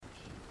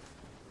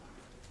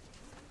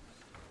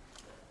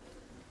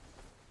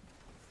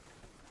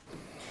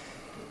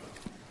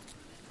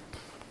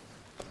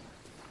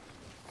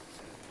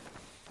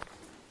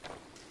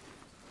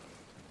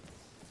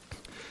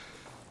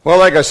Well,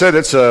 like I said,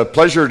 it's a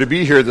pleasure to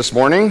be here this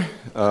morning.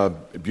 A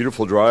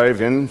beautiful drive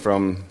in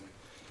from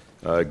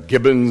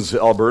Gibbons,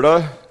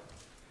 Alberta.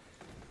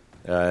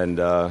 And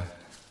a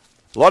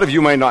lot of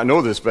you might not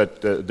know this,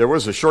 but there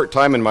was a short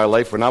time in my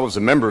life when I was a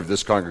member of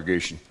this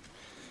congregation.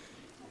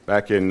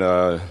 Back in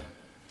a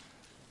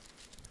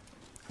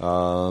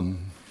long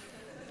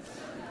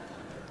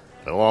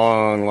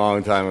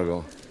time ago.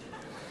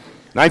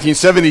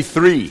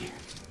 1973.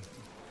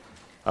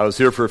 I was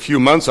here for a few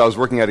months. I was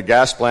working at a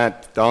gas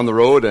plant down the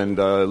road and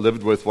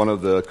lived with one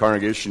of the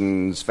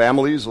congregation's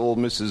families, old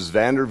Mrs.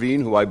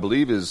 Vanderveen, who I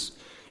believe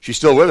she's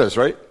still with us,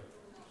 right?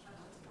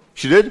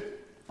 She did?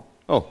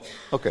 Oh,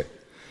 okay.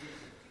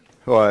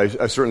 Well,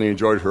 I certainly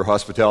enjoyed her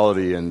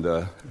hospitality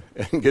and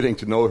getting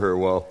to know her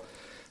while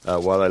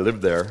I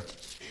lived there.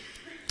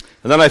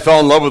 And then I fell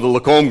in love with a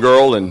Lacombe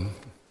girl, and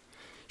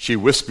she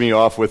whisked me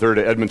off with her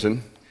to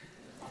Edmonton.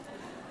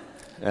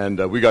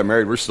 And we got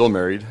married. We're still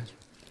married.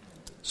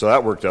 So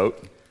that worked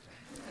out.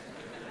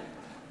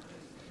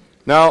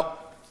 Now,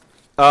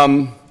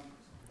 I'm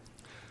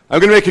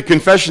going to make a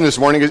confession this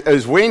morning.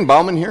 Is Wayne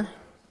Bauman here?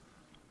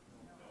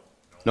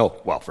 No.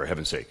 Well, for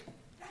heaven's sake.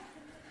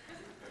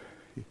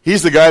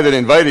 He's the guy that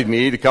invited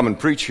me to come and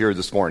preach here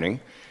this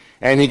morning,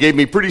 and he gave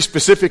me pretty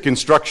specific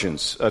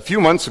instructions. A few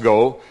months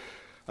ago,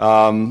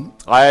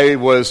 I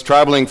was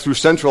traveling through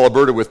central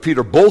Alberta with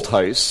Peter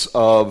Bolthuis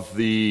of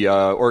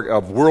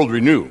World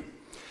Renew,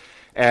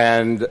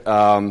 and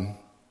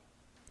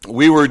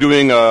we were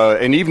doing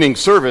an evening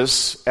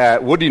service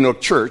at Woody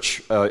Nook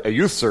Church, a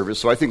youth service,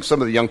 so I think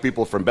some of the young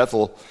people from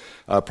Bethel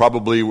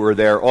probably were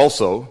there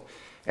also.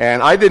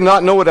 And I did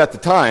not know it at the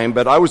time,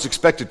 but I was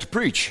expected to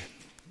preach.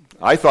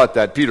 I thought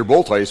that Peter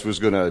Bolthuis was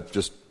going to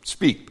just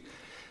speak.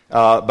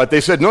 But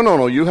they said,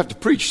 no, you have to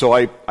preach. So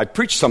I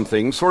preached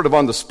something sort of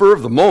on the spur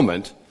of the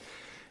moment.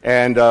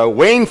 And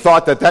Wayne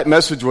thought that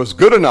message was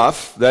good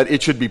enough that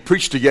it should be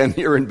preached again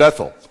here in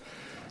Bethel.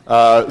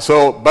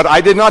 But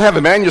I did not have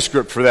a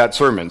manuscript for that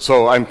sermon,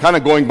 so I'm kind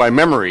of going by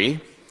memory,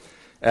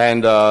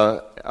 and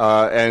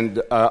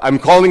I'm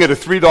calling it a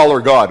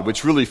 $3 God,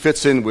 which really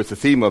fits in with the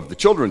theme of the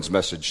children's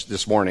message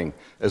this morning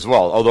as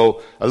well,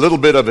 although a little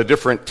bit of a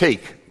different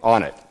take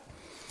on it.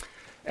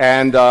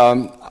 And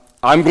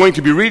I'm going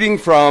to be reading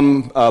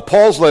from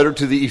Paul's letter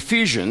to the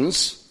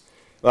Ephesians,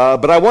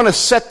 but I want to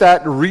set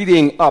that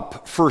reading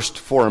up first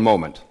for a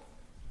moment.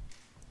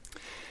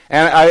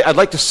 And I'd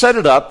like to set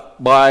it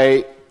up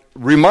by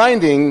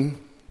reminding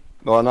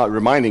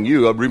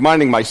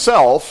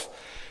myself,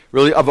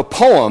 really, of a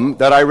poem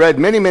that I read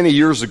many, many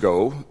years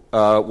ago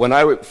when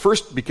I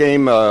first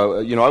became,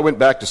 I went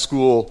back to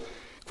school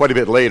quite a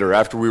bit later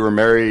after we were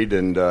married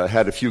and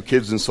had a few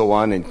kids and so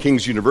on, and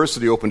King's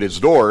University opened its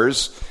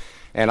doors,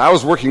 and I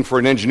was working for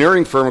an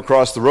engineering firm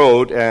across the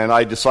road, and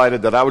I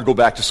decided that I would go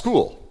back to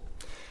school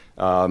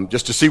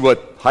just to see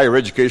what higher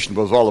education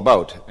was all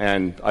about,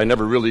 and I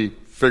never really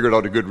figured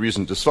out a good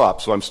reason to stop,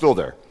 so I'm still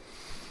there.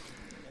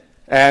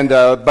 And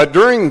but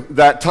during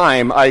that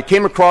time, I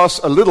came across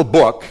a little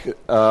book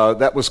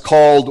that was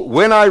called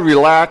 "When I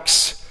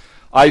Relax,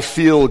 I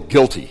Feel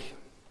Guilty."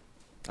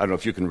 I don't know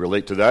if you can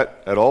relate to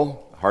that at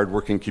all.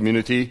 Hardworking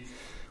community.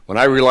 "When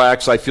I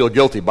Relax, I Feel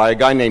Guilty" by a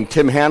guy named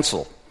Tim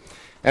Hansel.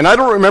 And I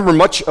don't remember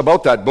much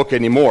about that book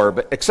anymore,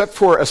 but except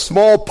for a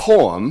small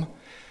poem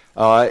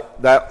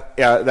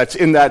that's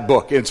in that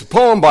book. It's a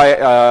poem by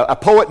a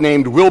poet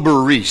named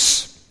Wilbur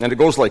Reese, and it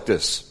goes like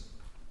this.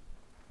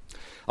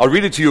 I'll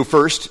read it to you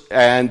first,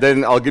 and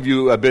then I'll give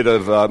you a bit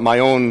of my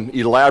own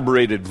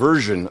elaborated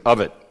version of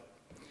it.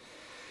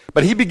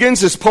 But he begins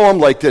his poem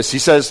like this. He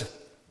says,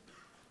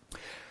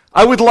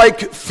 "I would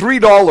like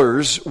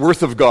 $3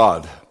 worth of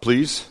God,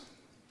 please."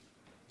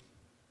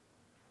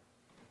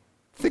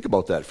 Think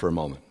about that for a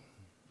moment.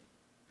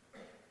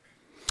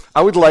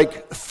 I would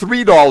like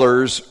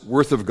 $3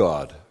 worth of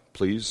God,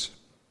 please.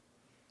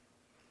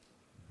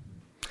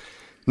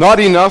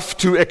 Not enough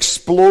to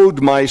explode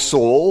my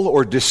soul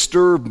or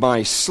disturb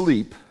my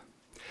sleep,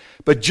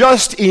 but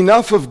just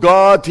enough of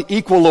God to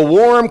equal a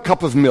warm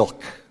cup of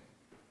milk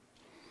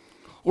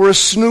or a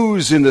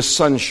snooze in the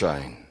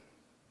sunshine.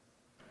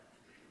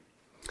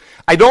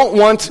 I don't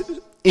want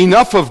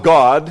enough of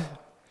God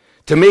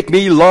to make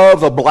me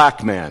love a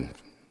black man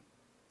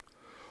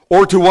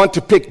or to want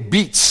to pick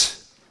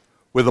beets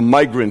with a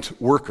migrant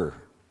worker,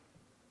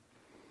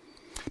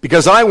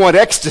 because I want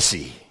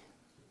ecstasy,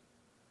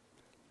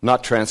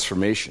 not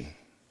transformation.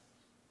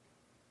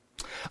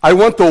 I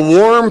want the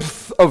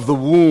warmth of the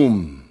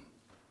womb,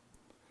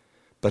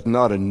 but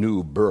not a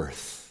new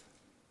birth.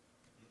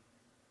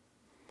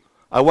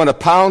 I want a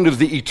pound of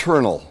the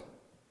eternal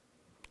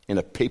in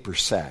a paper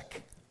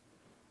sack.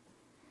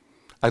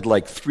 I'd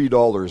like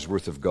 $3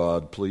 worth of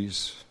God,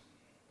 please.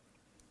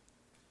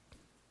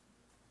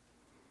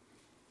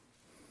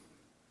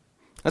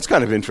 That's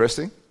kind of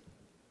interesting.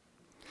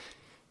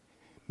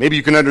 Maybe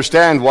you can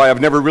understand why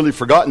I've never really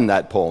forgotten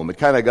that poem. It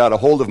kind of got a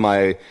hold of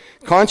my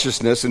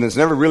consciousness and has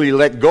never really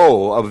let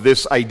go of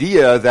this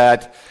idea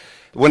that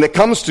when it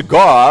comes to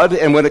God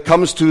and when it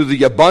comes to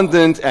the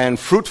abundant and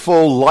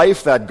fruitful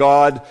life that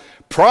God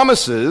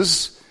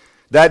promises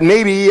that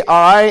maybe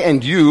I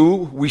and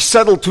you, we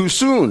settle too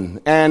soon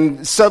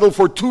and settle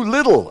for too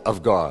little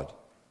of God.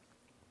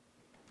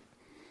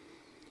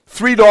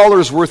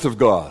 $3 worth of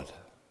God.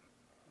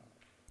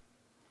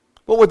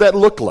 What would that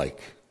look like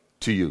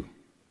to you?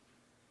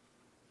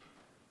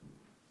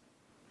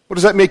 What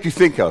does that make you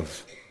think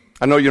of?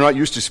 I know you're not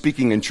used to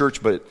speaking in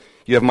church, but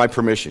you have my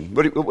permission.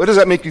 What does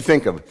that make you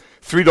think of?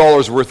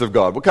 $3 worth of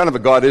God. What kind of a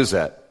God is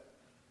that?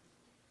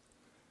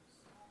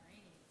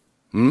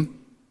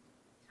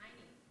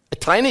 A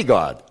tiny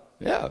God.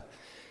 Yeah.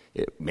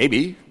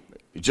 Maybe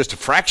just a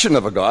fraction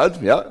of a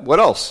God. Yeah. What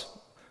else?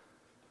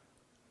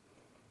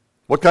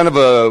 What kind of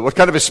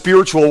a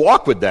spiritual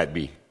walk would that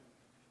be?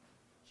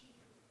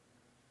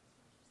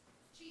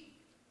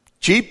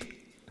 Cheap?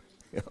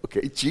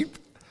 Okay, cheap.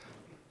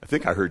 I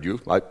think I heard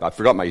you. I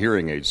forgot my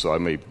hearing aid, so I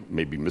may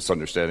be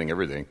misunderstanding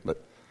everything.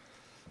 But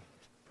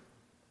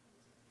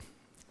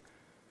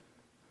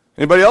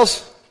anybody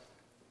else?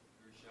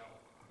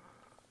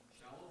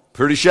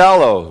 Pretty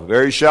shallow.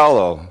 Very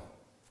shallow.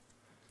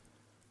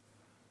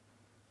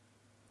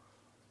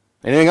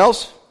 Anything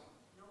else?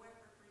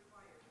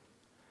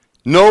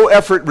 No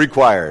effort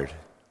required.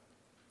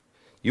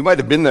 You might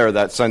have been there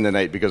that Sunday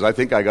night, because I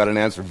think I got an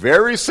answer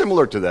very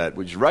similar to that,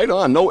 which is right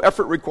on. No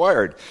effort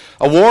required.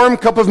 A warm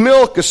cup of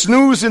milk, a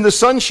snooze in the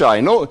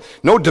sunshine.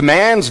 No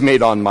demands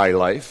made on my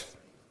life.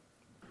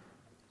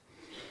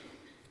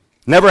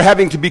 Never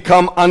having to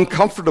become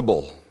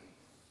uncomfortable.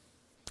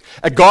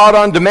 A God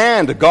on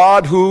demand, a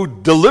God who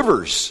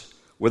delivers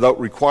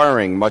without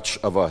requiring much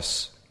of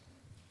us.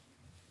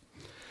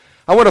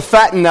 I want to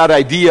fatten that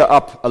idea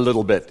up a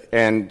little bit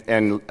and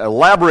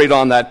elaborate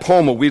on that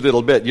poem a wee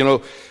little bit.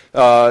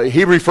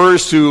 He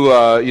refers to,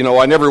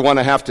 I never want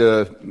to have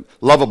to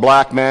love a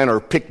black man or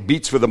pick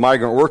beats with a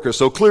migrant worker.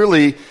 So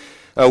clearly,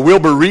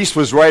 Wilbur Reese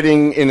was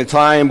writing in a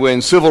time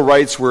when civil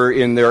rights were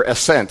in their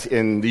ascent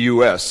in the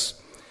U.S.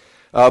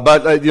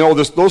 But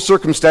those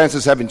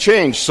circumstances haven't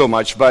changed so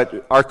much,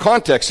 but our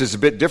context is a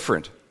bit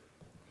different.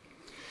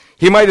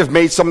 He might have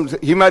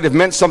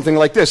meant something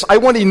like this: I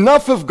want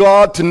enough of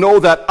God to know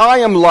that I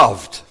am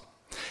loved,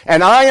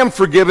 and I am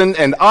forgiven,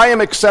 and I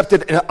am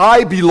accepted, and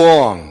I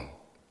belong.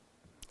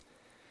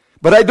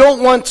 But I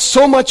don't want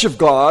so much of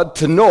God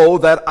to know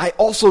that I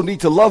also need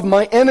to love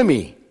my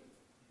enemy.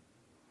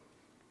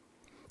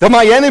 That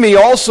my enemy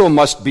also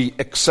must be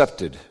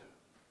accepted.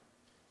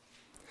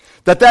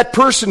 That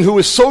person who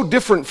is so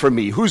different from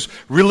me, whose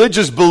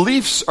religious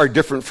beliefs are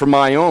different from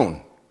my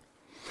own,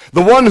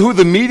 the one who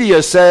the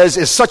media says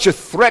is such a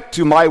threat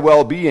to my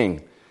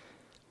well-being,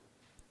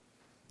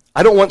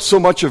 I don't want so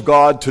much of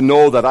God to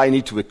know that I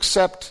need to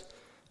accept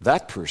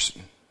that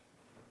person.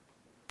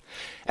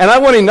 And I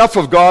want enough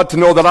of God to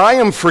know that I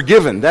am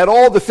forgiven, that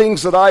all the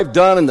things that I've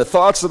done and the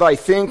thoughts that I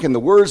think and the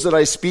words that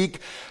I speak,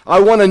 I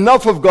want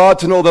enough of God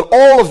to know that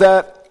all of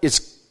that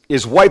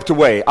is wiped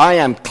away. I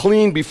am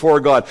clean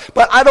before God.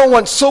 But I don't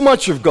want so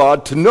much of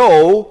God to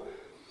know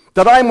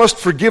that I must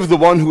forgive the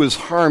one who has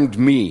harmed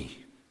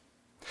me,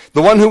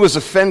 the one who has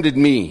offended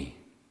me,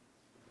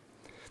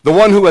 the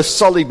one who has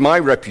sullied my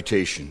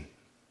reputation.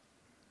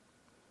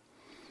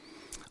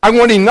 I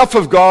want enough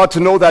of God to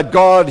know that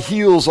God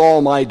heals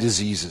all my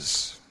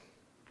diseases,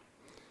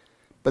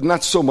 but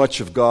not so much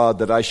of God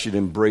that I should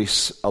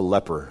embrace a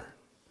leper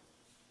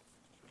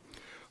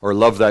or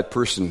love that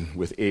person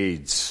with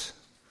AIDS.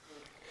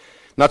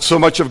 Not so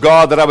much of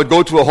God that I would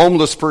go to a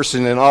homeless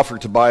person and offer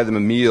to buy them a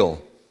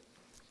meal.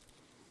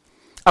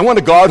 I want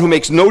a God who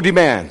makes no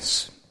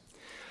demands.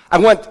 I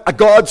want a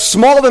God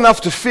small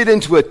enough to fit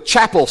into a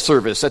chapel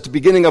service at the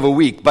beginning of a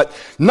week, but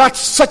not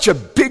such a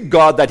big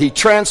God that he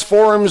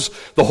transforms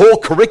the whole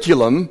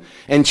curriculum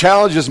and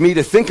challenges me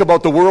to think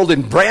about the world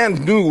in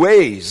brand new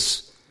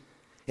ways,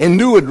 in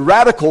new and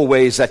radical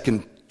ways that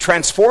can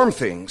transform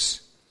things.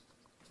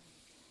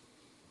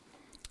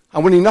 I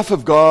want enough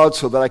of God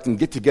so that I can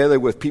get together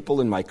with people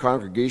in my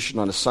congregation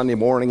on a Sunday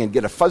morning and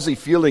get a fuzzy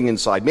feeling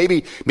inside,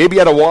 maybe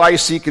at a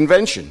YC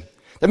convention.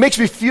 That makes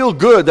me feel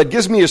good, that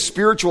gives me a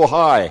spiritual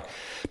high,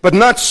 but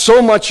not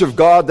so much of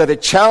God that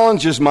it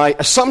challenges my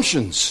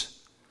assumptions,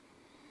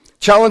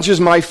 challenges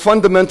my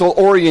fundamental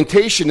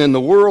orientation in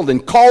the world,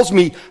 and calls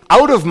me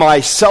out of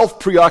my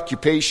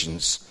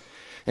self-preoccupations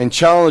and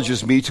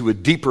challenges me to a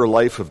deeper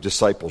life of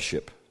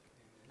discipleship.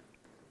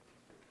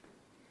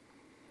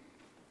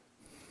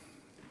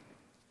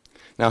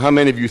 Now, how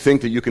many of you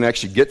think that you can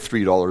actually get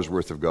 $3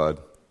 worth of God?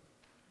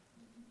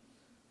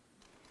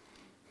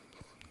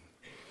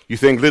 You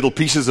think little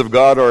pieces of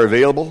God are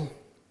available?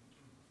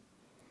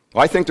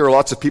 Well, I think there are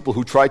lots of people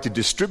who try to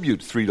distribute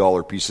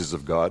 $3 pieces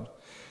of God.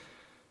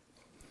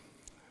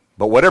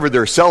 But whatever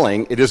they're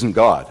selling, it isn't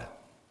God.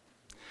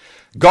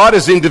 God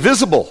is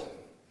indivisible.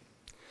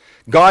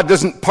 God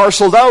doesn't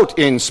parceled out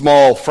in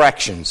small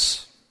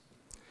fractions.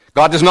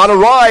 God does not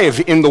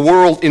arrive in the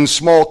world in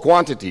small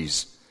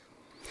quantities.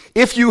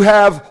 If you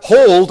have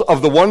hold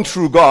of the one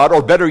true God,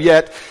 or better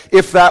yet,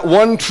 if that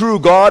one true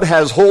God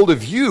has hold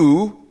of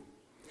you,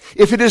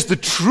 if it is the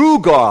true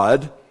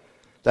God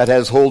that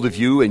has hold of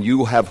you and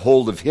you have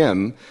hold of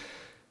him,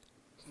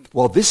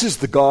 Well, this is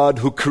the God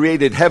who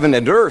created heaven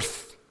and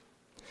earth.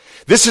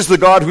 This is the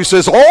God who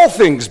says, all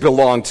things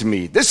belong to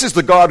me. This is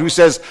the God who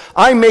says,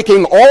 I'm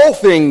making all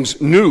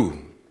things new.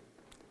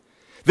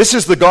 This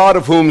is the God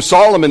of whom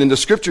Solomon in the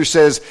scripture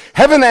says,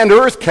 heaven and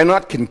earth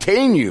cannot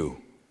contain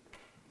you.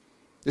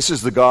 This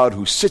is the God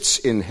who sits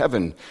in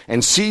heaven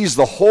and sees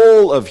the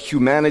whole of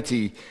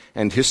humanity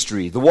and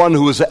history, the one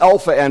who is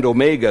Alpha and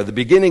Omega, the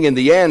beginning and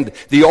the end,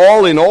 the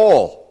all in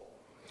all.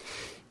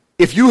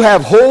 If you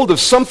have hold of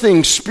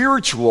something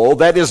spiritual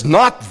that is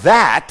not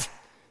that,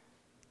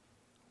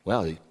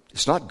 well,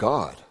 it's not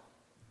God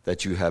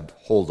that you have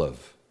hold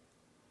of.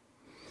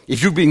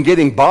 If you've been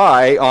getting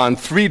by on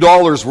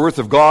 $3 worth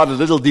of God, a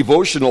little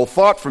devotional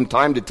thought from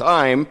time to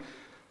time,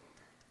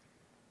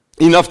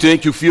 enough to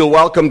make you feel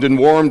welcomed and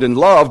warmed and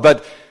loved,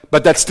 but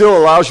that still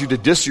allows you to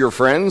diss your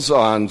friends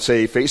on,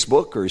 say,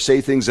 Facebook, or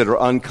say things that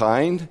are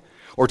unkind,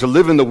 or to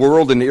live in the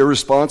world in an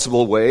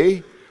irresponsible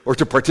way, or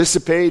to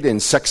participate in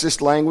sexist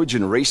language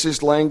and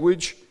racist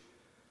language.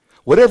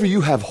 Whatever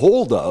you have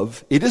hold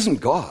of, it isn't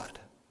God.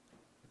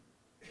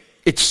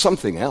 It's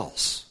something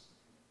else.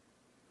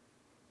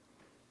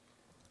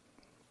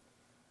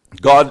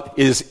 God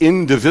is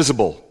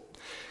indivisible.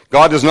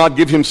 God does not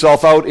give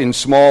himself out in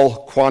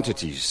small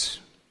quantities.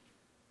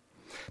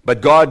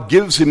 But God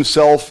gives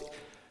himself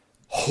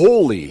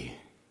wholly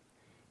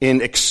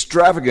in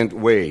extravagant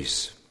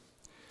ways.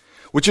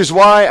 Which is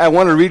why I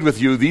want to read with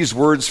you these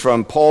words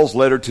from Paul's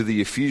letter to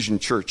the Ephesian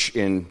church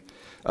in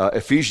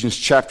Ephesians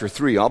chapter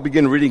 3. I'll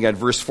begin reading at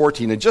verse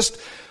 14 and just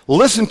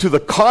listen to the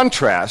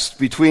contrast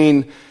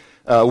between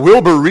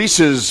Wilbur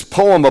Rees's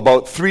poem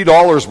about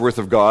 $3 worth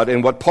of God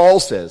and what Paul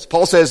says.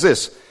 Paul says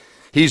this.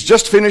 He's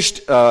just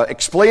finished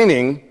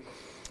explaining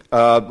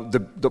what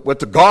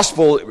the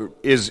gospel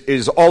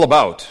is all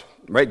about,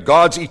 right?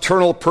 God's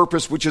eternal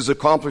purpose, which is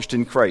accomplished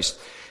in Christ.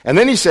 And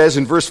then he says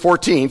in verse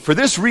 14, for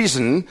this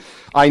reason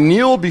I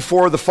kneel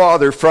before the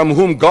Father, from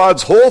whom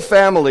God's whole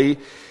family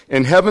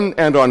in heaven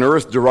and on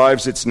earth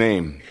derives its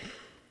name.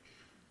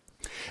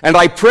 And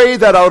I pray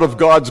that out of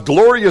God's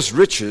glorious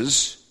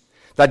riches,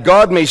 that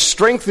God may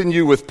strengthen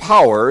you with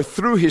power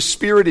through his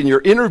Spirit in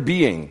your inner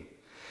being,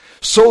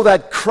 so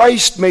that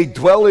Christ may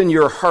dwell in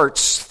your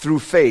hearts through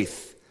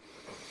faith.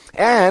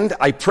 And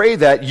I pray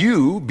that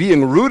you,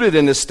 being rooted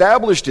and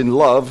established in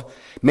love,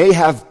 may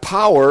have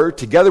power,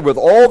 together with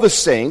all the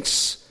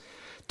saints,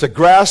 to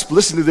grasp,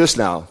 listen to this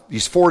now,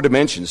 these four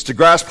dimensions, to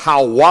grasp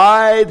how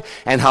wide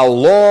and how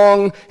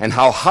long and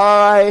how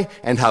high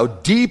and how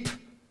deep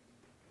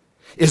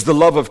is the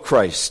love of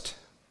Christ.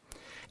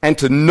 And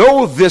to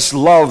know this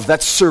love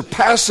that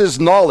surpasses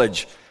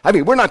knowledge. I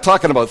mean, we're not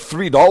talking about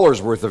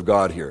 $3 worth of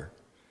God here.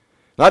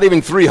 Not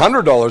even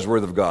 $300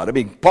 worth of God. I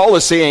mean, Paul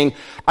is saying,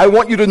 I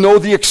want you to know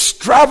the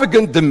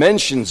extravagant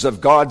dimensions of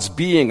God's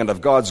being and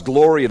of God's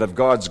glory and of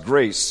God's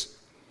grace.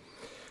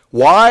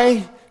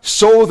 Why?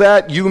 So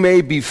that you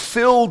may be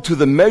filled to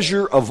the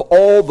measure of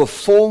all the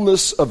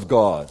fullness of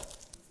God.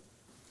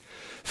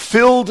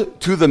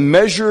 Filled to the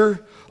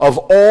measure of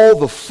all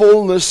the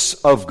fullness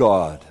of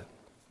God.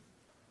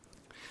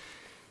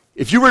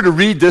 If you were to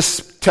read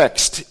this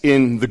text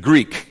in the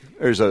Greek,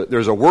 there's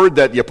a word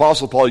that the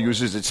Apostle Paul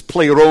uses, it's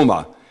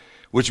pleroma,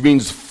 which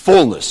means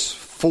fullness,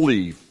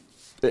 fully,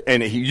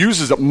 and he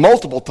uses it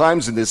multiple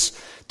times in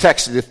this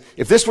text.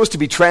 If this was to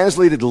be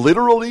translated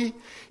literally,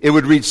 it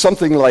would read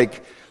something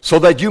like, so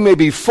that you may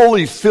be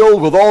fully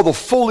filled with all the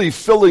fully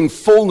filling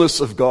fullness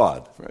of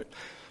God. Right?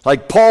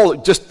 Like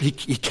Paul, he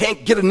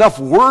can't get enough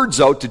words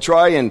out to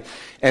try and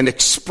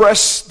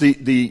express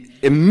the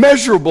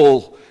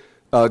immeasurable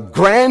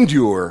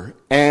grandeur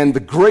and the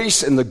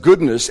grace and the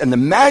goodness and the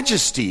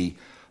majesty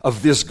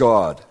of this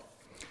God.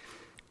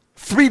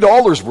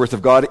 $3 worth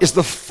of God is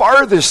the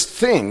farthest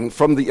thing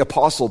from the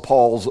Apostle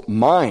Paul's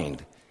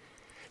mind.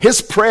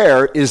 His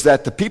prayer is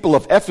that the people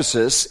of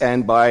Ephesus,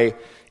 and by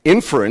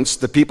inference,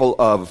 the people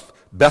of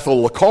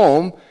Bethel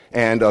Lacombe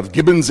and of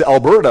Gibbons,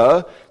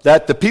 Alberta,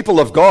 that the people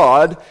of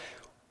God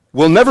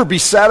will never be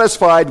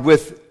satisfied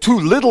with too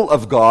little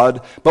of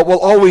God, but will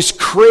always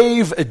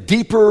crave a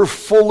deeper,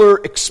 fuller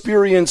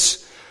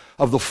experience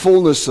of the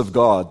fullness of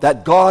God,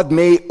 that God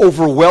may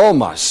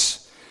overwhelm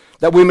us,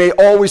 that we may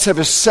always have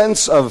a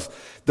sense of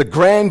the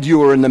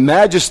grandeur and the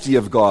majesty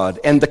of God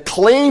and the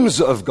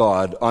claims of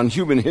God on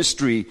human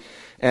history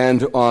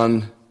and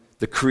on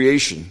the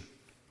creation.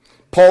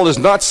 Paul is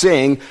not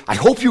saying, I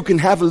hope you can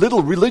have a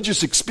little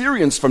religious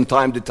experience from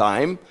time to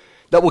time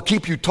that will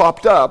keep you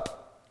topped up,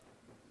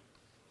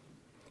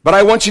 but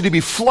I want you to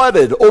be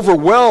flooded,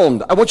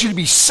 overwhelmed. I want you to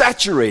be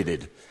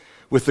saturated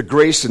with the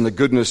grace and the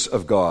goodness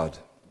of God.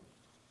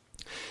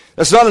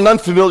 That's not an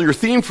unfamiliar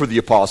theme for the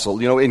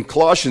apostle. You know, in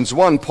Colossians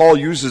 1, Paul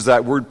uses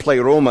that word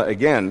pleroma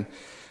again,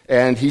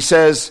 and he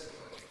says,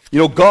 you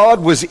know, God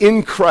was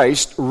in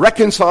Christ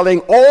reconciling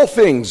all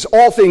things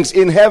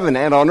in heaven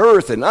and on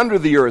earth and under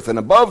the earth and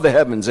above the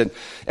heavens, and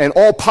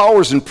all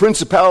powers and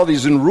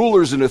principalities and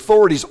rulers and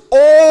authorities.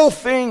 All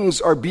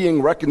things are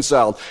being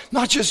reconciled.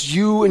 Not just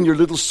you and your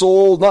little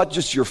soul, not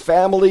just your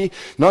family,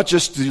 not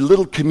just the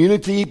little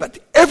community, but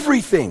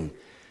everything,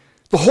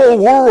 the whole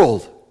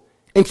world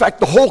In fact,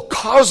 the whole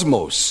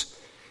cosmos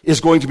is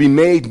going to be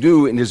made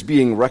new and is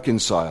being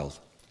reconciled.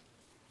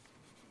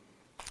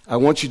 I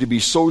want you to be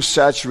so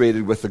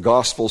saturated with the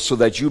gospel so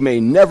that you may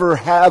never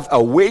have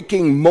a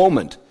waking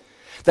moment,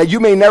 that you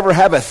may never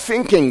have a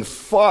thinking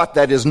thought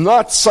that is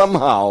not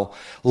somehow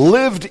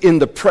lived in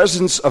the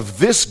presence of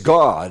this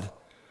God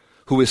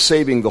who is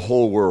saving the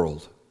whole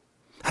world.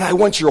 And I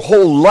want your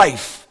whole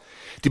life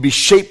to be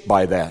shaped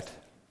by that.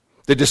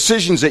 The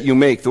decisions that you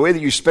make, the way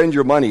that you spend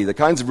your money, the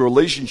kinds of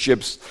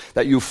relationships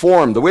that you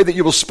form, the way that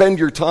you will spend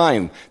your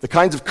time, the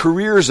kinds of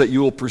careers that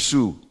you will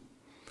pursue.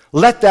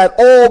 Let that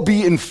all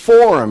be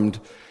informed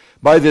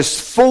by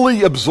this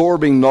fully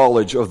absorbing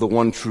knowledge of the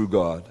one true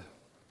God.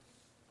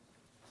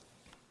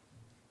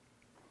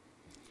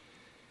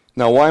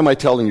 Now, why am I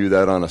telling you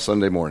that on a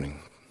Sunday morning?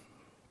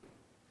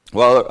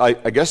 Well,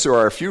 I guess there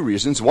are a few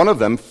reasons. One of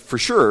them, for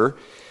sure,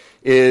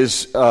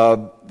 is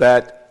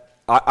that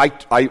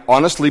I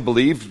honestly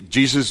believe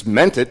Jesus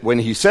meant it when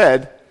he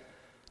said,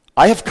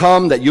 I have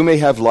come that you may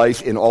have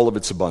life in all of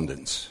its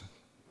abundance.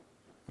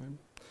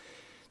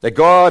 That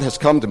God has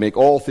come to make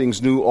all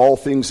things new, all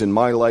things in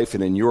my life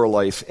and in your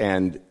life,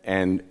 and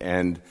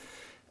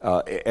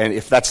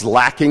if that's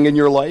lacking in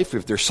your life,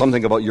 if there's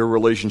something about your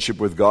relationship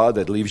with God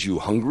that leaves you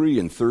hungry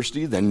and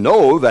thirsty, then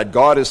know that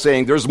God is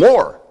saying there's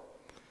more.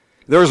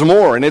 There's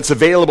more, and it's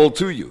available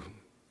to you.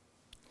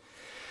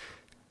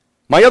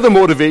 My other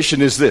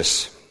motivation is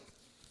this.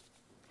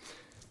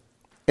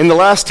 In the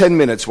last 10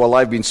 minutes while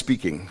I've been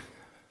speaking,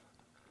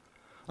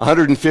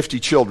 150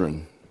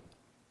 children,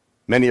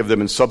 many of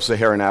them in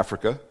sub-Saharan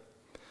Africa,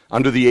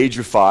 under the age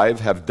of 5,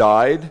 have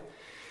died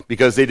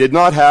because they did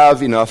not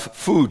have enough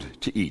food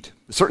to eat.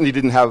 They certainly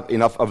didn't have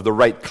enough of the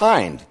right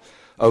kind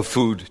of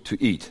food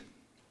to eat.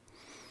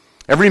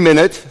 Every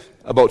minute,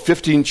 about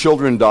 15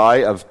 children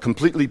die of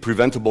completely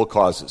preventable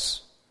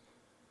causes.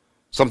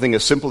 Something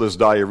as simple as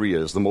diarrhea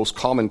is the most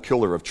common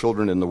killer of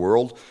children in the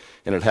world,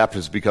 and it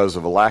happens because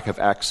of a lack of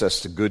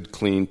access to good,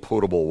 clean,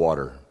 potable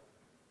water.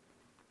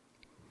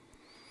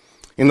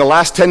 In the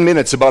last 10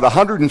 minutes, about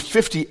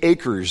 150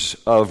 acres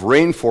of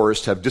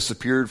rainforest have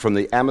disappeared from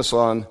the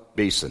Amazon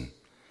basin.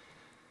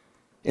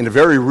 In a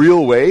very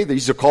real way,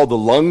 these are called the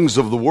lungs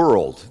of the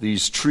world,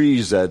 these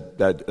trees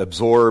that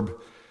absorb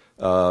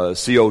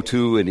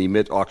CO2 and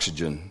emit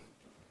oxygen.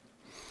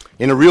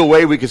 In a real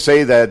way, we could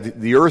say that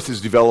the earth is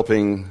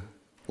developing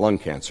lung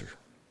cancer.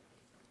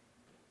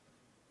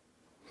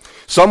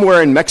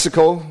 Somewhere in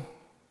Mexico,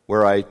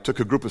 where I took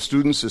a group of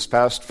students this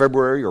past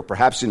February, or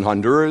perhaps in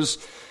Honduras,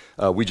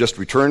 we just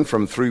returned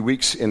from 3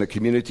 weeks in a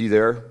community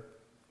there.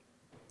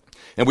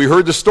 And we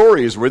heard the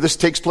stories where this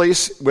takes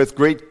place with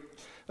great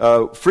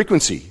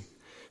frequency.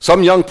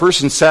 Some young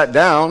person sat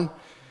down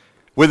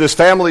with his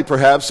family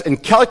perhaps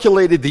and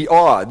calculated the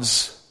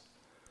odds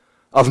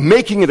of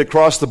making it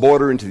across the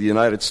border into the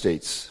United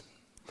States.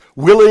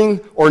 Willing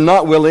or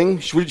not willing,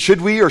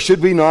 should we or should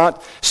we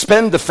not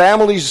spend the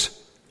family's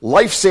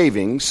life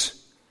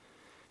savings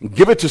and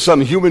give it to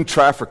some human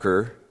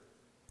trafficker,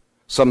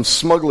 some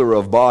smuggler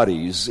of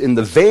bodies, in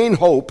the vain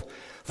hope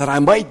that I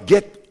might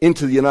get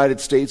into the United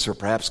States or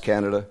perhaps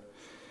Canada,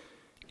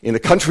 in a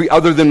country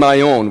other than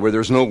my own where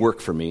there's no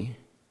work for me,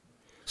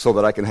 so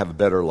that I can have a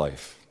better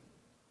life.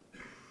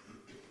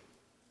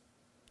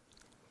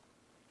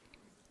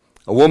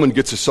 A woman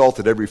gets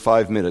assaulted every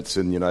 5 minutes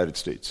in the United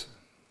States.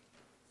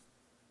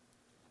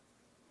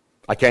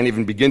 I can't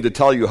even begin to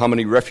tell you how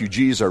many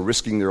refugees are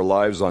risking their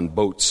lives on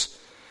boats,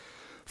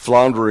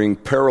 floundering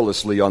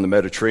perilously on the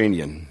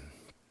Mediterranean,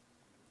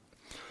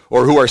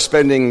 or who are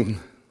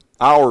spending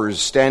hours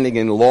standing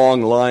in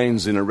long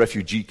lines in a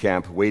refugee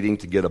camp waiting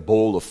to get a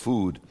bowl of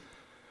food,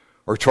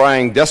 or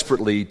trying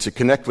desperately to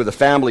connect with a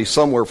family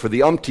somewhere for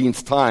the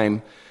umpteenth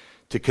time,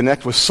 to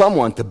connect with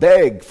someone, to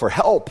beg for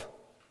help.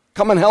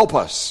 Come and help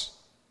us.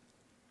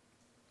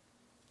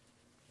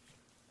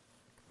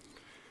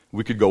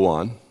 We could go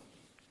on.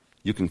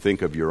 You can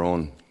think of your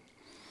own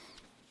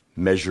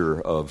measure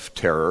of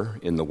terror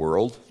in the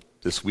world.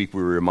 This week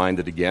we were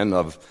reminded again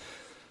of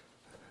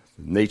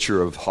the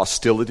nature of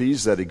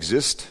hostilities that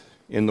exist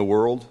in the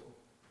world,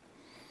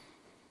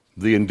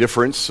 the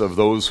indifference of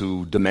those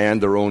who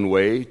demand their own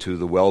way to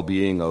the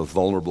well-being of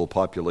vulnerable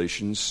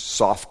populations,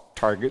 soft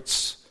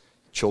targets,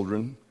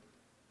 children.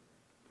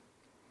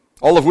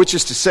 All of which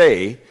is to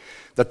say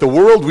that the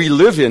world we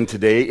live in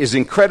today is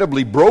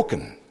incredibly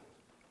broken.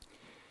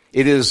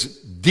 It is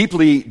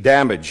deeply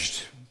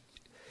damaged.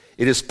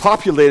 It is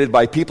populated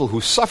by people who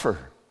suffer,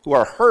 who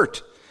are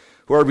hurt,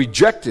 who are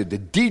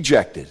rejected,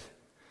 dejected,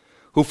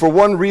 who for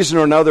one reason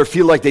or another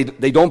feel like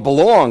they don't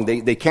belong,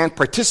 they can't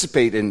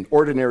participate in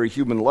ordinary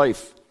human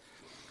life.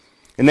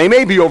 And they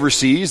may be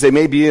overseas, they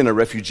may be in a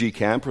refugee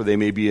camp, or they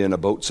may be in a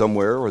boat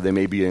somewhere, or they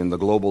may be in the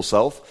global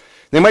south.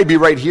 They might be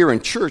right here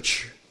in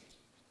church.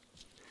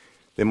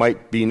 They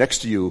might be next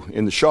to you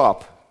in the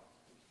shop,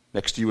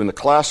 next to you in the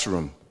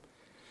classroom.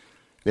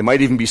 They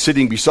might even be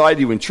sitting beside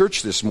you in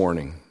church this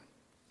morning.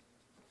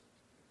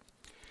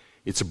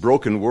 It's a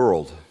broken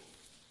world,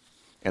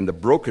 and the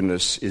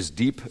brokenness is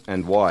deep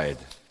and wide.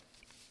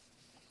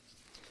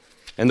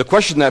 And the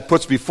question that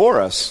puts before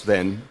us,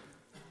 then,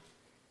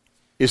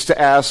 is to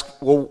ask,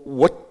 well,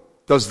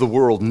 what does the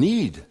world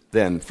need,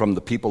 then, from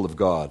the people of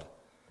God?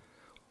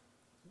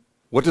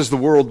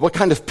 What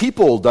kind of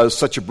people does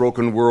such a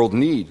broken world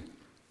need?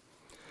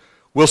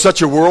 Will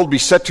such a world be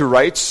set to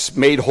rights,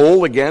 made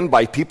whole again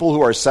by people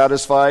who are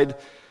satisfied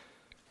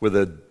with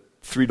a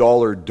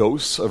 $3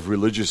 dose of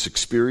religious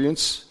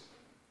experience?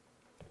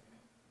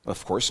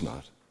 Of course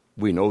not.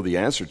 We know the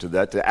answer to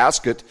that. To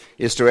ask it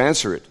is to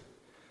answer it.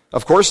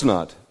 Of course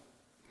not.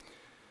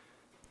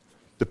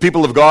 The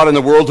people of God in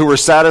the world who are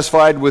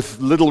satisfied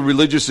with little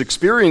religious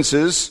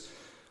experiences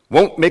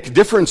won't make a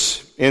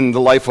difference in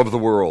the life of the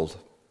world.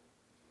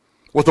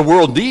 What the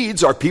world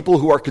needs are people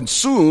who are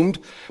consumed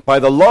by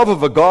the love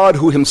of a God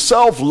who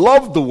himself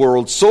loved the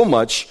world so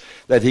much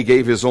that he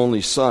gave his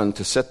only Son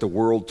to set the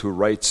world to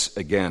rights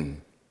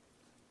again.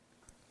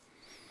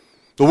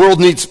 The world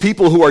needs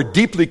people who are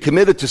deeply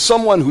committed to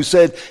someone who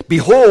said,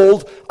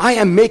 "Behold, I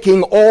am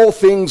making all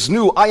things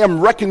new. I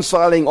am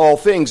reconciling all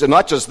things." And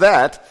not just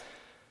that,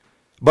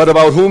 but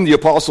about whom the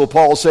Apostle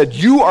Paul said,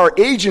 "You are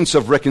agents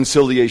of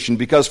reconciliation,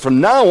 because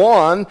from now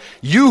on,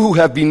 you who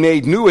have been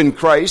made new in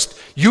Christ,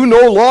 you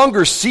no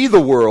longer see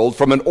the world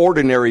from an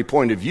ordinary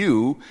point of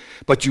view,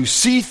 but you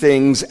see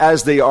things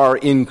as they are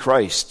in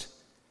Christ."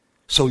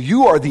 So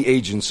you are the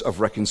agents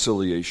of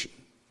reconciliation.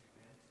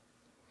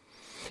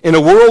 In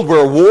a world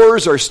where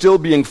wars are still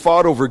being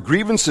fought over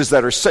grievances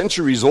that are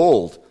centuries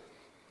old,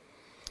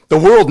 the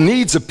world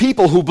needs a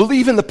people who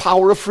believe in the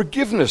power of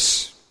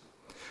forgiveness,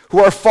 who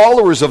are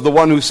followers of the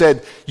one who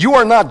said, "You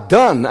are not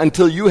done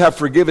until you have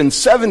forgiven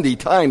 70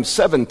 times,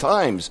 7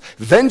 times.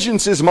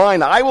 Vengeance is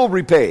mine, I will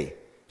repay."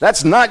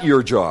 That's not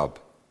your job,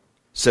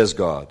 says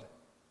God.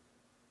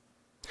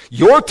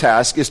 Your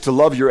task is to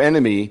love your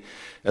enemy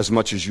as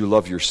much as you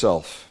love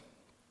yourself.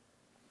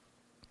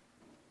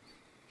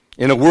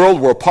 In a world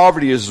where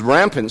poverty is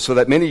rampant so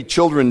that many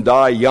children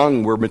die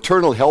young, where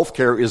maternal health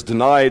care is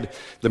denied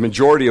the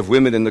majority of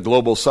women in the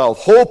global south,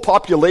 whole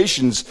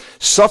populations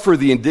suffer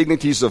the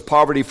indignities of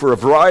poverty for a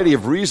variety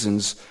of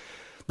reasons,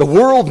 the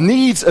world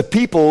needs a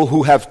people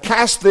who have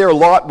cast their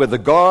lot with a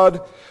God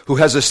who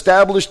has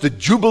established the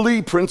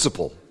Jubilee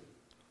principle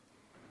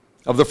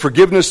of the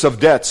forgiveness of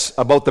debts,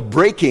 about the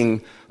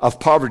breaking of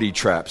poverty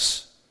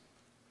traps,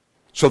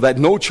 so that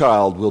no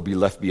child will be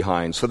left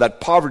behind, so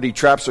that poverty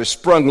traps are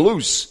sprung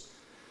loose,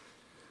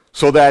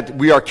 so that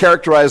we are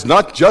characterized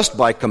not just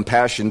by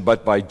compassion,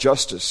 but by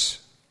justice.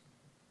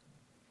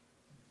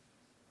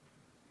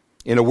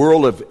 In a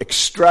world of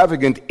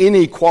extravagant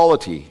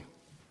inequality,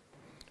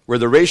 where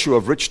the ratio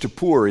of rich to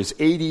poor is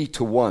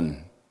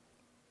 80-1,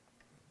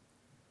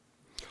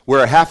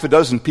 where a half a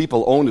dozen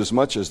people own as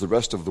much as the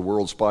rest of the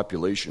world's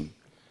population,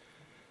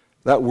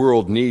 that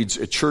world needs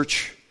a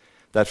church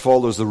that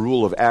follows the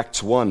rule of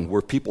Acts 1,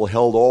 where people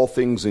held all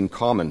things in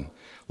common,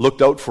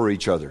 looked out for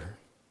each other,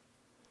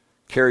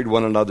 carried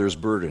one another's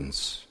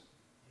burdens.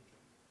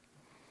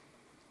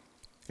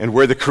 And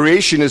where the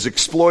creation is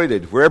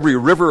exploited, where every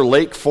river,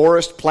 lake,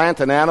 forest, plant,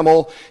 and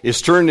animal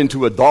is turned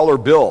into a dollar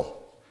bill,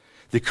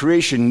 the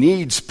creation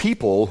needs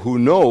people who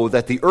know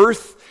that the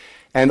earth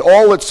and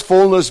all its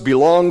fullness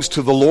belongs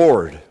to the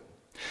Lord,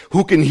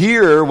 who can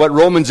hear what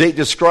Romans 8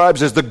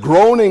 describes as the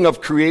groaning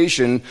of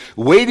creation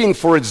waiting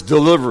for its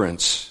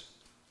deliverance.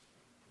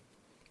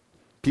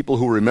 People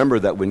who remember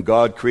that when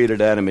God created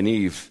Adam and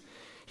Eve,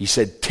 he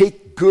said,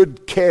 "Take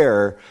good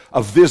care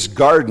of this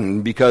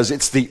garden because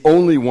it's the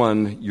only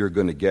one you're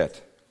going to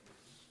get."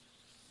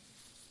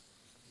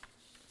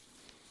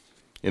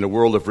 In a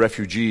world of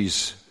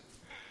refugees,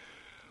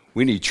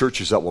 we need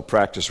churches that will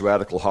practice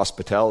radical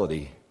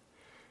hospitality,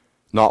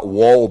 not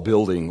wall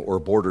building or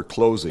border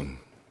closing.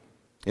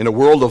 In a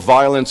world of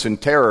violence and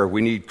terror,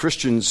 we need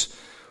Christians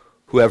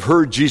who have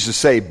heard Jesus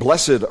say,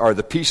 "Blessed are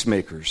the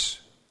peacemakers."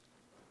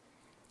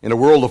 In a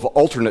world of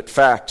alternate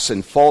facts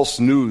and false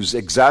news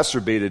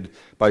exacerbated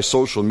by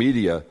social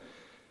media,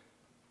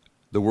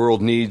 the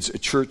world needs a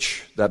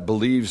church that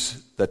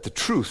believes that the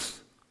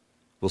truth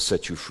will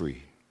set you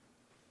free.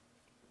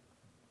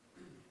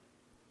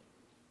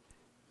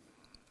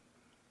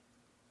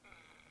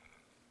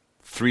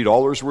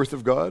 $3 worth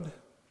of God?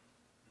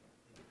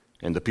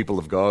 And the people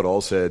of God all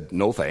said,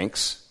 "No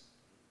thanks.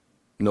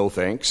 No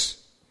thanks."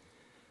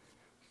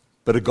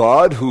 But a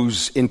God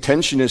whose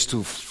intention is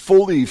to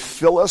fully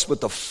fill us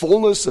with the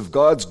fullness of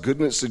God's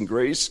goodness and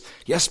grace,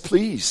 yes,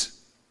 please.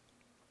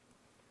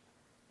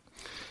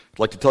 I'd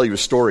like to tell you a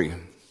story.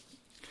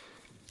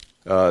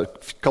 A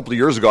couple of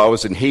years ago, I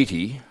was in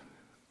Haiti,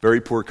 very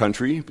poor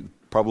country,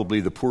 probably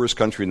the poorest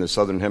country in the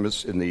southern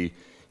hemisphere,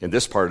 in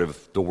this part of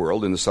the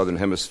world, in the southern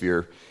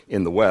hemisphere,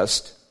 in the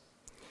West.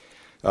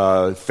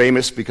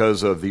 Famous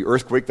because of the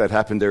earthquake that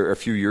happened there a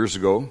few years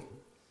ago.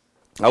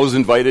 I was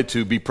invited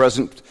to be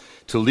present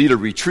to lead a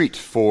retreat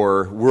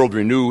for World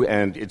Renew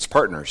and its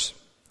partners.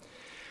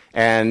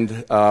 And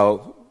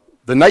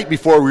the night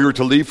before we were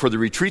to leave for the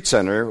retreat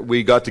center,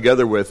 we got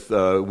together with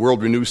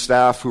World Renew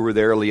staff who were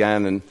there,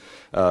 Leanne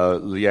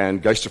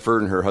Geisterfer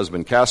and her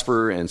husband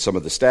Casper and some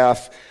of the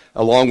staff,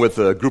 along with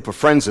a group of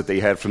friends that they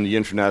had from the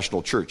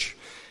International Church.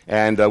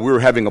 And we were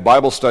having a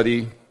Bible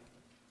study.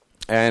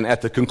 And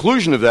at the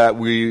conclusion of that,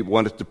 we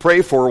wanted to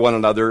pray for one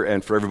another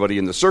and for everybody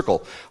in the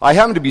circle. I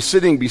happened to be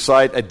sitting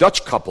beside a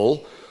Dutch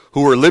couple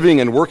who were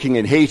living and working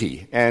in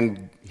Haiti.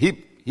 And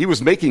he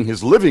was making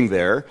his living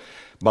there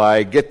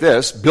by, get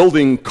this,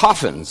 building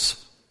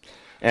coffins.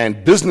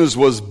 And business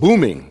was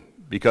booming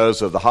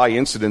because of the high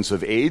incidence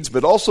of AIDS,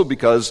 but also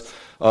because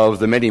of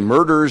the many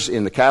murders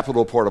in the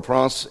capital,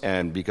 Port-au-Prince,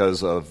 and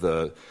because of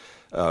the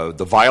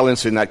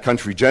violence in that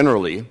country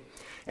generally.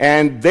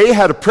 And they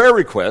had a prayer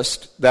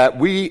request that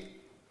we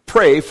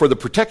pray for the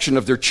protection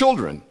of their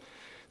children.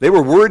 They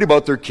were worried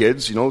about their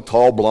kids,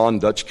 tall,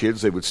 blonde Dutch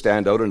kids. They would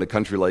stand out in a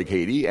country like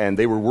Haiti, and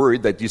they were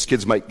worried that these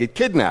kids might get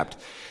kidnapped.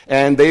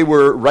 And they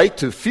were right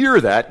to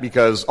fear that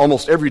because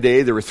almost every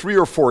day there were 3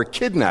 or 4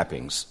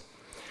 kidnappings.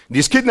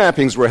 These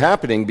kidnappings were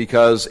happening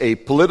because a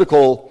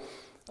political,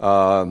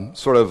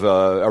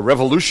 a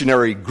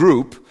revolutionary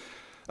group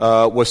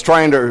was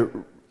trying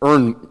to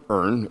earn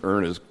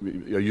is,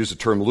 I use the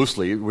term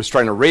loosely, was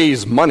trying to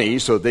raise money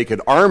so they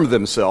could arm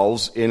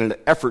themselves in an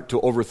effort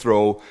to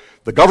overthrow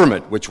the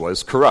government, which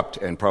was corrupt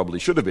and probably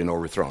should have been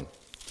overthrown.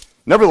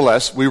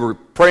 Nevertheless, we were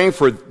praying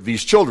for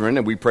these children,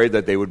 and we prayed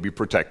that they would be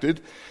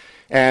protected.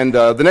 And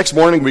the next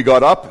morning we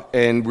got up,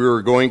 and we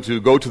were going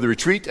to go to the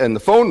retreat, and the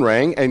phone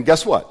rang, and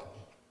guess what?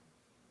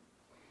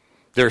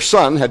 Their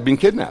son had been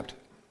kidnapped.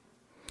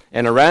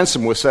 And a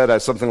ransom was set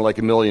at something like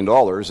 $1 million,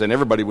 and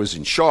everybody was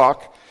in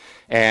shock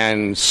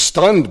and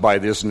stunned by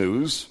this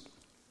news.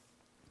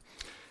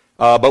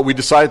 But we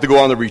decided to go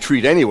on the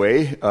retreat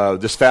anyway.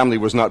 This family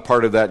was not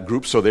part of that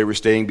group, so they were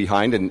staying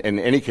behind. And in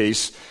any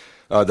case,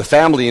 the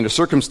family in a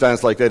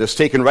circumstance like that is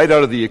taken right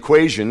out of the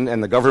equation,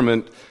 and the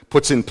government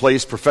puts in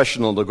place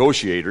professional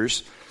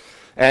negotiators.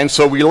 And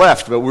so we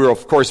left, but we were,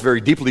 of course,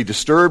 very deeply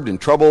disturbed and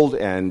troubled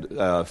and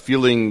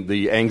feeling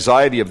the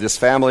anxiety of this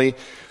family.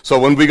 So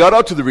when we got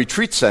out to the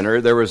retreat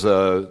center, there was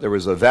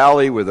a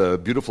valley with a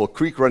beautiful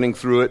creek running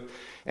through it.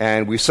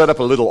 And we set up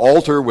a little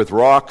altar with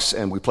rocks,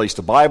 and we placed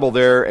a Bible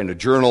there and a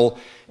journal,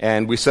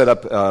 and we set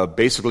up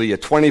basically a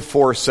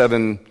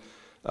 24/7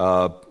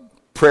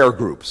 prayer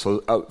group.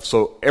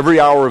 So every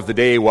hour of the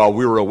day while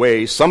we were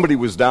away, somebody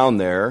was down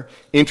there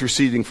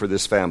interceding for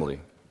this family.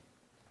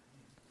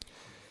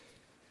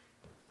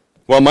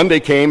 Well, Monday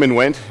came and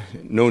went,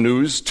 no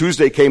news.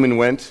 Tuesday came and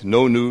went,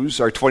 no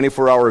news. Our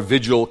 24-hour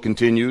vigil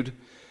continued,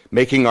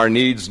 making our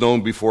needs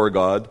known before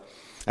God.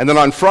 And then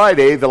on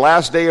Friday, the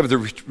last day of the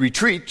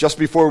retreat, just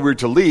before we were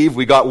to leave,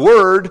 we got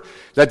word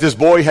that this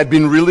boy had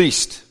been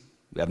released.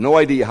 We have no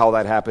idea how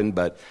that happened,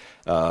 but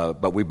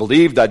we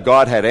believed that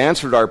God had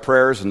answered our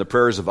prayers and the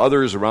prayers of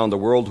others around the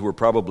world who were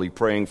probably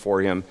praying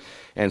for him.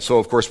 And so,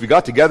 of course, we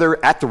got together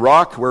at the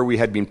Rock where we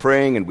had been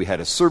praying, and we had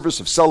a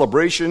service of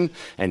celebration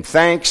and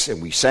thanks,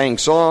 and we sang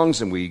songs,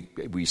 and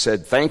we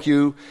said thank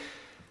you.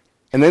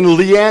 And then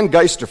Leanne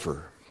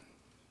Geisterfer,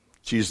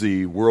 she's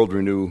the World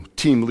Renew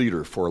team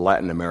leader for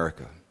Latin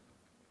America.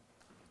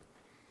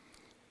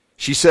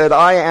 She said,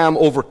 "I am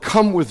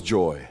overcome with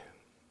joy,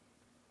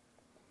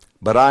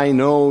 but I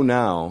know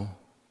now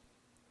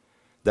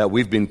that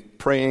we've been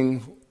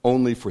praying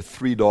only for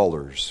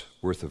 $3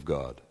 worth of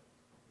God."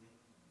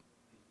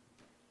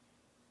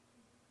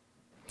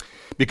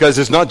 Because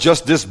it's not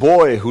just this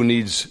boy who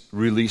needs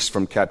release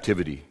from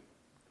captivity.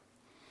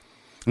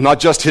 Not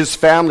just his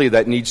family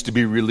that needs to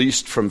be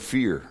released from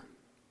fear.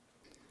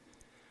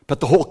 But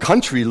the whole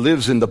country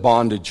lives in the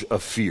bondage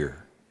of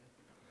fear.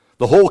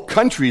 The whole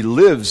country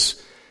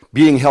lives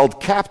being held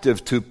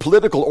captive to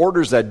political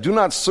orders that do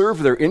not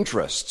serve their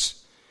interests,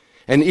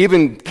 and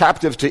even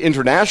captive to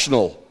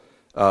international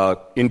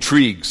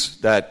intrigues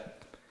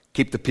that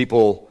keep the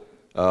people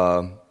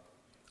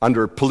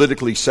under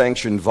politically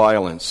sanctioned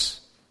violence.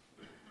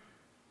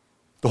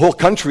 The whole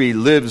country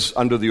lives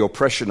under the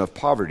oppression of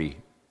poverty.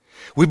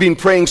 We've been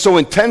praying so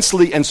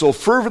intensely and so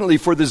fervently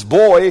for this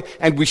boy,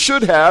 and we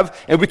should have,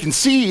 and we can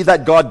see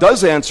that God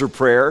does answer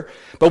prayer,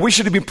 but we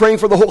should be praying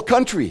for the whole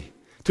country,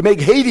 to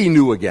make Haiti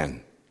new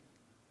again.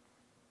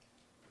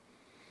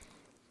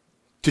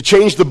 To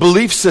change the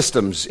belief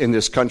systems in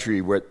this country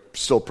where it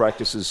still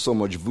practices so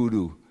much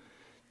voodoo.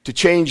 To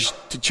change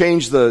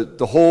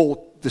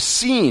the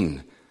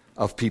scene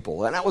of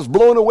people. And I was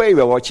blown away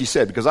by what she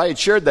said, because I had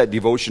shared that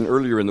devotion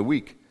earlier in the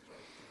week.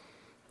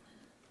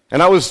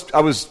 And I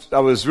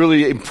was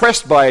really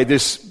impressed by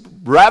this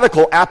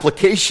radical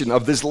application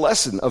of this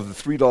lesson of the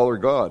 $3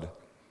 God.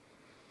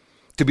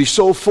 To be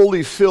so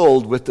fully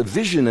filled with the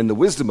vision and the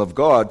wisdom of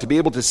God, to be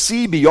able to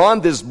see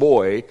beyond this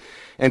boy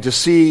and to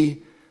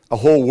see a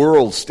whole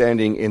world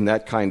standing in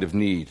that kind of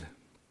need.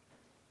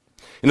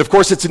 And of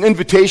course, it's an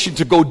invitation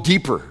to go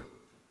deeper.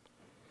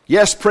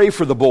 Yes, pray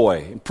for the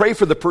boy, and pray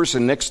for the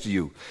person next to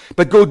you,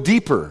 but go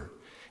deeper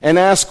and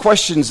ask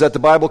questions that the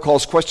Bible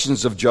calls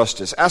questions of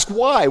justice. Ask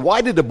why.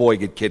 Why did the boy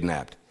get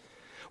kidnapped?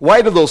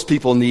 Why do those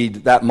people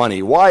need that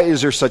money? Why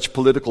is there such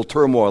political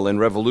turmoil and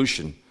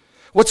revolution?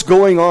 What's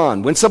going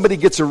on? When somebody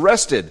gets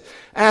arrested,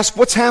 ask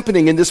what's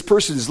happening in this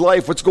person's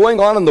life, what's going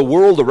on in the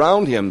world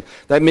around him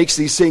that makes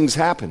these things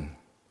happen.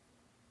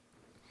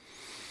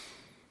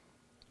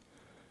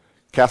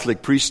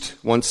 Catholic priest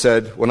once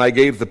said, "When I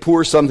gave the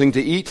poor something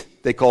to eat,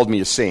 they called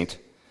me a saint.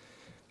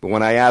 But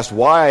when I asked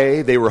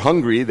why they were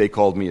hungry, they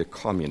called me a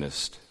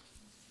communist."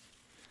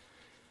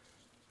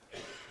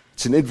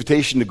 It's an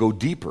invitation to go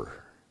deeper.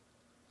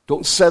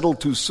 Don't settle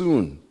too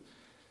soon.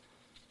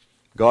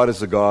 God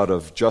is a God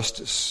of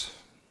justice.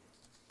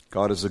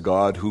 God is a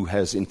God who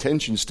has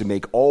intentions to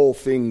make all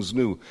things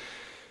new.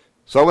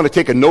 So I want to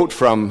take a note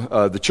from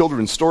the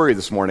children's story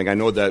this morning. I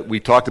know that we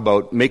talked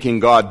about making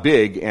God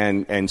big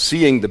and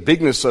seeing the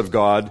bigness of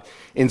God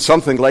in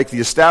something like the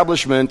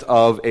establishment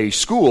of a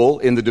school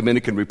in the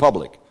Dominican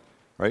Republic.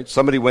 Right?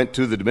 Somebody went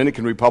to the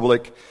Dominican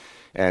Republic,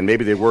 and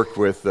maybe they worked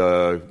with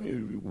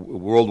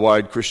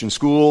worldwide Christian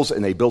schools,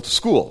 and they built a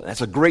school.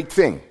 That's a great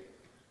thing.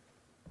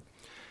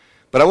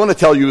 But I want to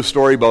tell you a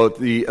story about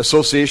the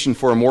Association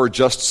for a More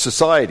Just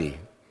Society,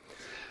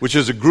 which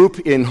is a group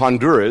in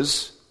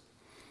Honduras.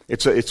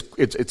 It's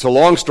a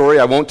long story.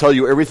 I won't tell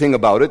you everything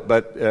about it,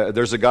 but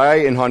there's a guy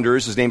in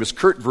Honduras. His name is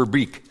Kurt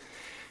Verbeek.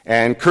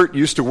 And Kurt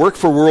used to work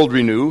for World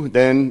Renew.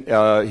 Then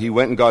he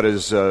went and got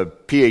his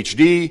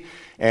PhD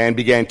and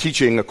began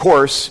teaching a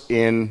course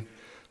in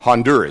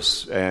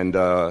Honduras. And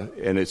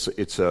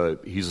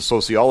he's a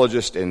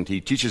sociologist, and he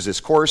teaches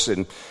this course,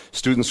 and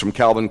students from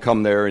Calvin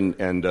come there,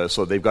 and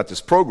so they've got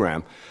this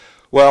program.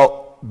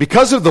 Well,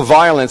 because of the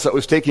violence that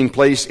was taking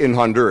place in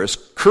Honduras,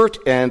 Kurt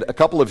and a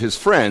couple of his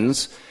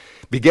friends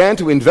began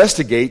to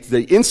investigate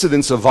the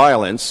incidents of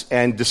violence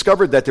and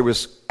discovered that there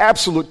was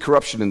absolute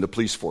corruption in the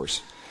police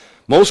force.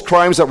 Most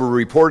crimes that were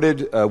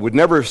reported would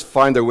never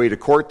find their way to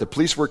court. The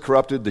police were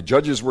corrupted, the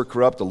judges were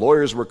corrupt, the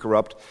lawyers were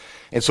corrupt.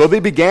 And so they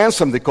began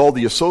something called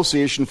the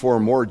Association for a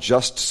More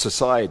Just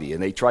Society.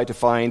 And they tried to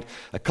find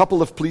a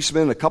couple of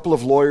policemen, a couple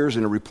of lawyers,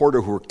 and a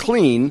reporter who were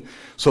clean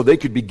so they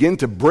could begin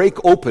to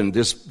break open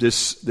this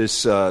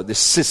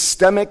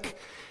system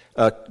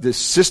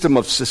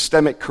of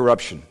systemic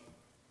corruption.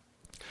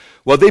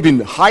 Well, they've been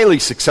highly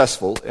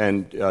successful,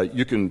 and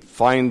you can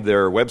find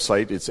their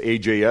website. It's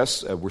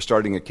AJS. We're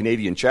starting a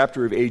Canadian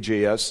chapter of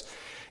AJS.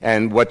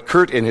 And what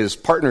Kurt and his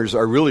partners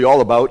are really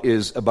all about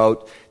is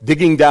about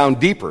digging down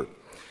deeper.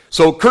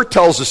 So Kurt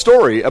tells a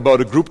story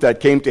about a group that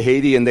came to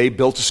Haiti, and they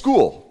built a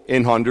school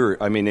in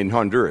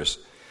Honduras.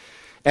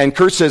 And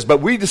Kurt says,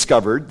 but we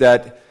discovered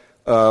that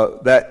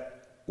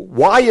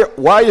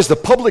why is the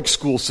public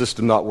school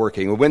system not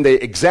working? When they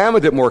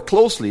examined it more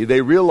closely,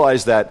 they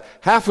realized that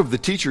half of the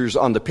teachers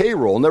on the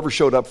payroll never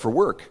showed up for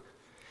work.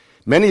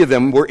 Many of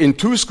them were in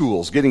two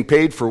schools, getting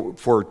paid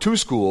for two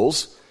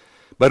schools,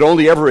 but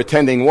only ever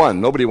attending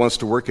one. Nobody wants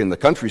to work in the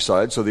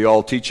countryside, so they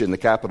all teach in the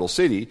capital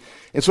city.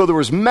 And so there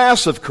was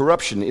massive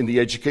corruption in the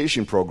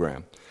education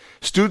program.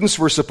 Students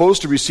were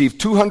supposed to receive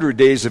 200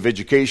 days of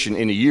education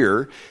in a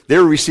year. They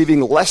were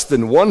receiving less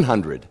than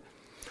 100.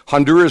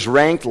 Honduras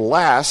ranked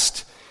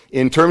last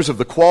in terms of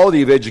the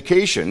quality of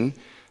education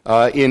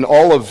in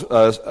all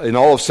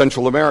of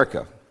Central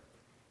America.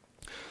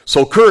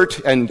 So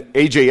Kurt and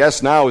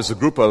AJS now is a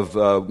group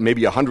of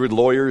maybe 100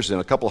 lawyers and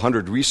a couple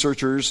hundred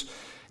researchers,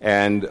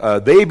 and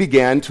they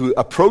began to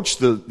approach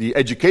the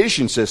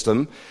education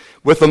system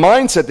with the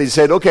mindset. They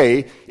said,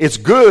 okay, it's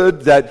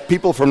good that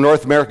people from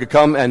North America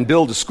come and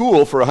build a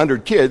school for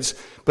 100 kids,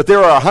 but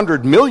there are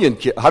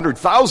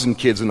 100,000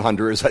 kids in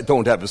Honduras that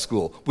don't have a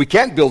school. We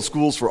can't build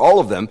schools for all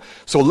of them,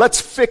 so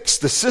let's fix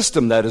the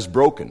system that is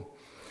broken.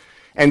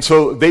 And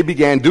so they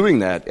began doing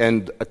that,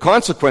 and a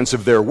consequence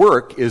of their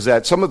work is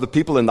that some of the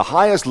people in the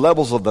highest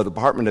levels of the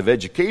Department of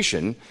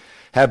Education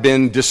have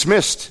been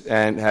dismissed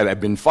and have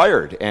been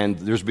fired, and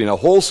there's been a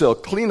wholesale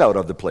clean-out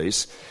of the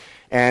place.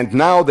 And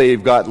now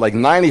they've got like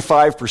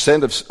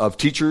 95% of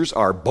teachers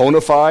are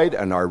bona fide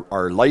and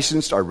are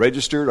licensed, are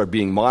registered, are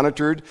being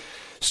monitored.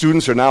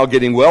 Students are now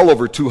getting well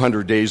over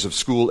 200 days of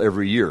school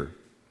every year.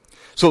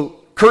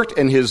 So Kurt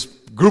and his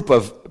group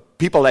of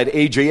people at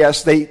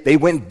AJS, they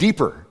went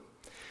deeper.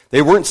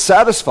 They weren't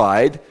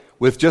satisfied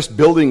with just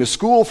building a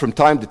school from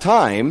time to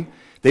time.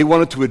 They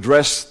wanted to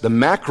address the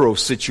macro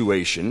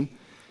situation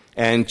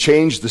and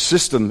change the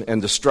system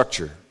and the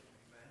structure.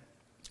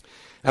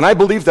 And I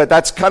believe that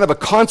that's kind of a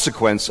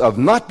consequence of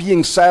not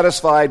being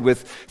satisfied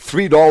with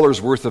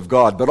 $3 worth of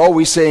God, but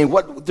always saying,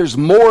 there's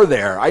more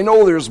there. I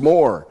know there's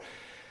more.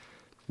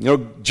 You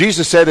know,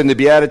 Jesus said in the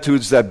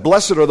Beatitudes that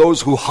blessed are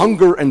those who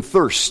hunger and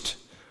thirst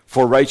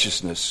for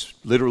righteousness,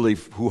 literally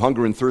who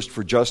hunger and thirst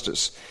for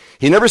justice.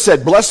 He never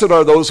said, blessed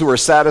are those who are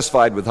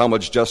satisfied with how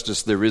much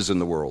justice there is in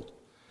the world.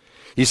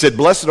 He said,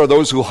 blessed are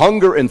those who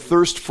hunger and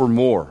thirst for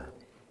more.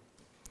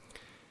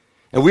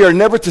 And we are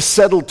never to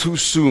settle too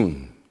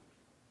soon.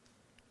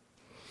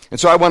 And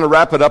so I want to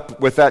wrap it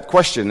up with that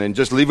question and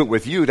just leave it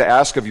with you to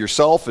ask of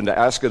yourself and to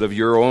ask it of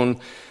your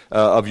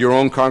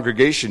own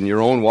congregation,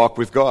 your own walk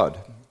with God.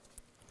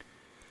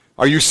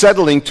 Are you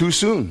settling too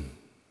soon?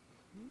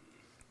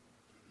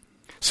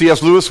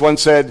 C.S. Lewis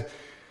once said,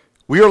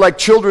 we are like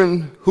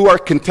children who are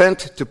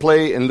content to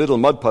play in little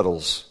mud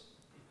puddles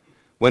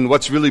when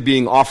what's really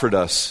being offered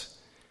us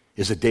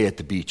is a day at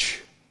the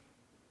beach.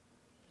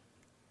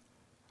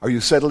 Are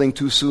you settling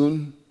too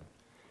soon?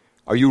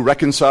 Are you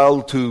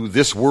reconciled to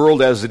this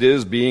world as it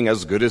is, being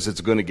as good as it's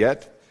going to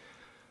get?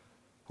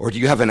 Or do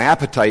you have an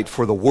appetite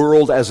for the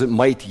world as it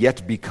might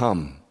yet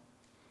become?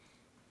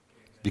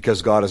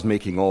 Because God is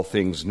making all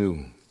things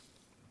new.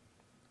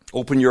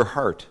 Open your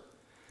heart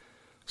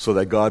so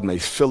that God may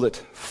fill it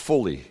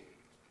fully,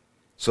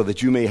 so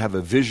that you may have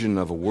a vision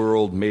of a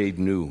world made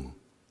new.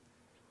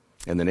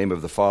 In the name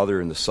of the Father,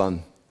 and the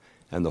Son,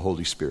 and the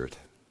Holy Spirit.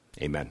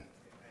 Amen.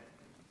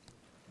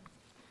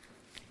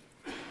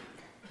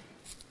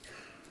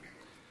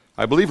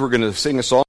 I believe we're going to sing a song.